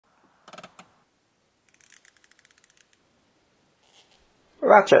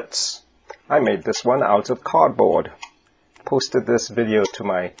Ratchets. I made this one out of cardboard. Posted this video to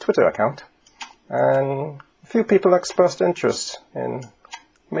my Twitter account, and a few people expressed interest in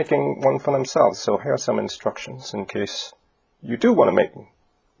making one for themselves. So here are some instructions in case you do want to make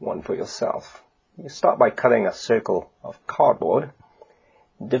one for yourself. You start by cutting a circle of cardboard,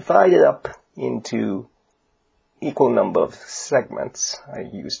 divide it up into equal number of segments. I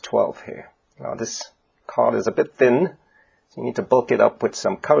use 12 here. Now this card is a bit thin, so you need to bulk it up with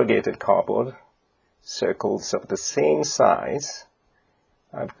some corrugated cardboard, circles of the same size.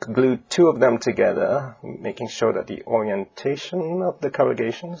 I've glued 2 of them together, making sure that the orientation of the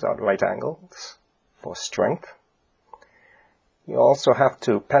corrugations are at right angles for strength. You also have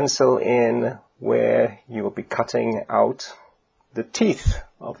to pencil in where you will be cutting out the teeth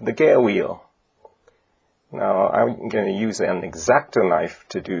of the gear wheel. Now I'm going to use an X-Acto knife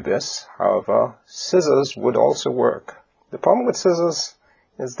to do this. However, scissors would also work. The problem with scissors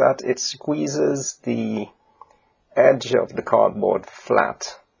is that it squeezes the edge of the cardboard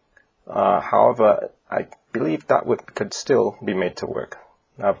flat. However, I believe that could still be made to work.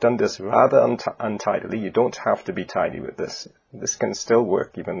 Now, I've done this rather untidily. You don't have to be tidy with this. This can still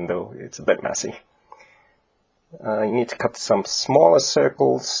work even though it's a bit messy. You need to cut some smaller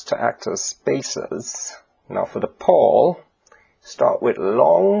circles to act as spacers. Now for the pawl, start with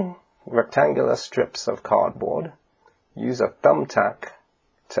long rectangular strips of cardboard. Use a thumbtack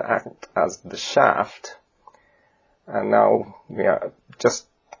to act as the shaft. And now we are just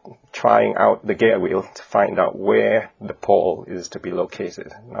trying out the gear wheel to find out where the pawl is to be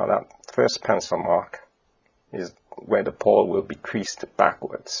located. Now that first pencil mark is where the pawl will be creased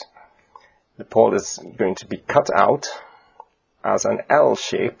backwards. The pawl is going to be cut out as an L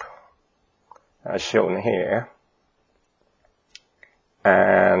shape, as shown here.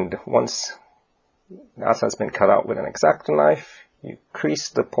 And once that has been cut out with an X-Acto knife, you crease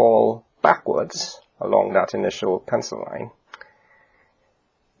the pawl backwards along that initial pencil line.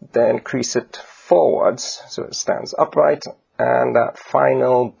 Then crease it forwards so it stands upright, and that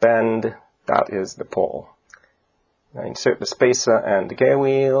final bend, that is the pawl. Now insert the spacer and the gear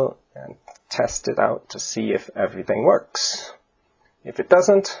wheel and test it out to see if everything works. If it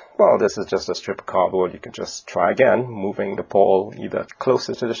doesn't, well, this is just a strip of cardboard. You can just try again, moving the pawl either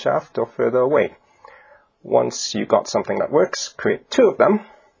closer to the shaft or further away. Once you got something that works, create 2 of them.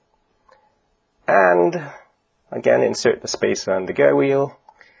 And again, insert the spacer and the gear wheel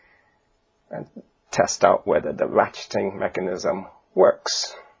and test out whether the ratcheting mechanism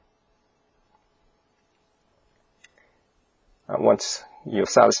works. And once you're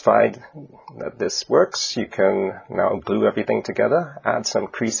satisfied that this works, you can now glue everything together, add some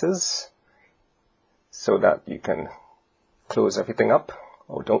creases so that you can close everything up.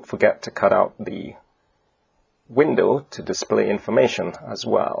 Oh, don't forget to cut out the window to display information as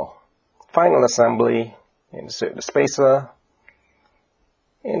well. Final assembly, insert the spacer,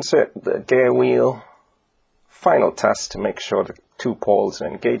 insert the gear wheel, final test to make sure the 2 pawls are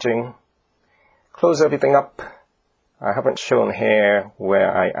engaging, close everything up. I haven't shown here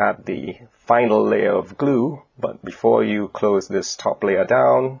where I add the final layer of glue, but before you close this top layer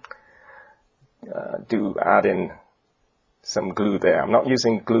down, do add in some glue there. I'm not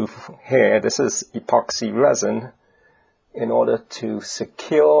using glue here. This is epoxy resin in order to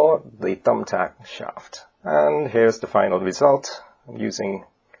secure the thumbtack shaft. And here's the final result. I'm using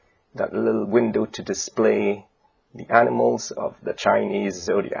that little window to display the animals of the Chinese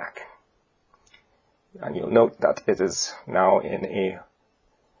zodiac. And you'll note that it is now in a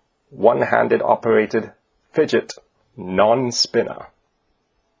one-handed operated fidget non-spinner.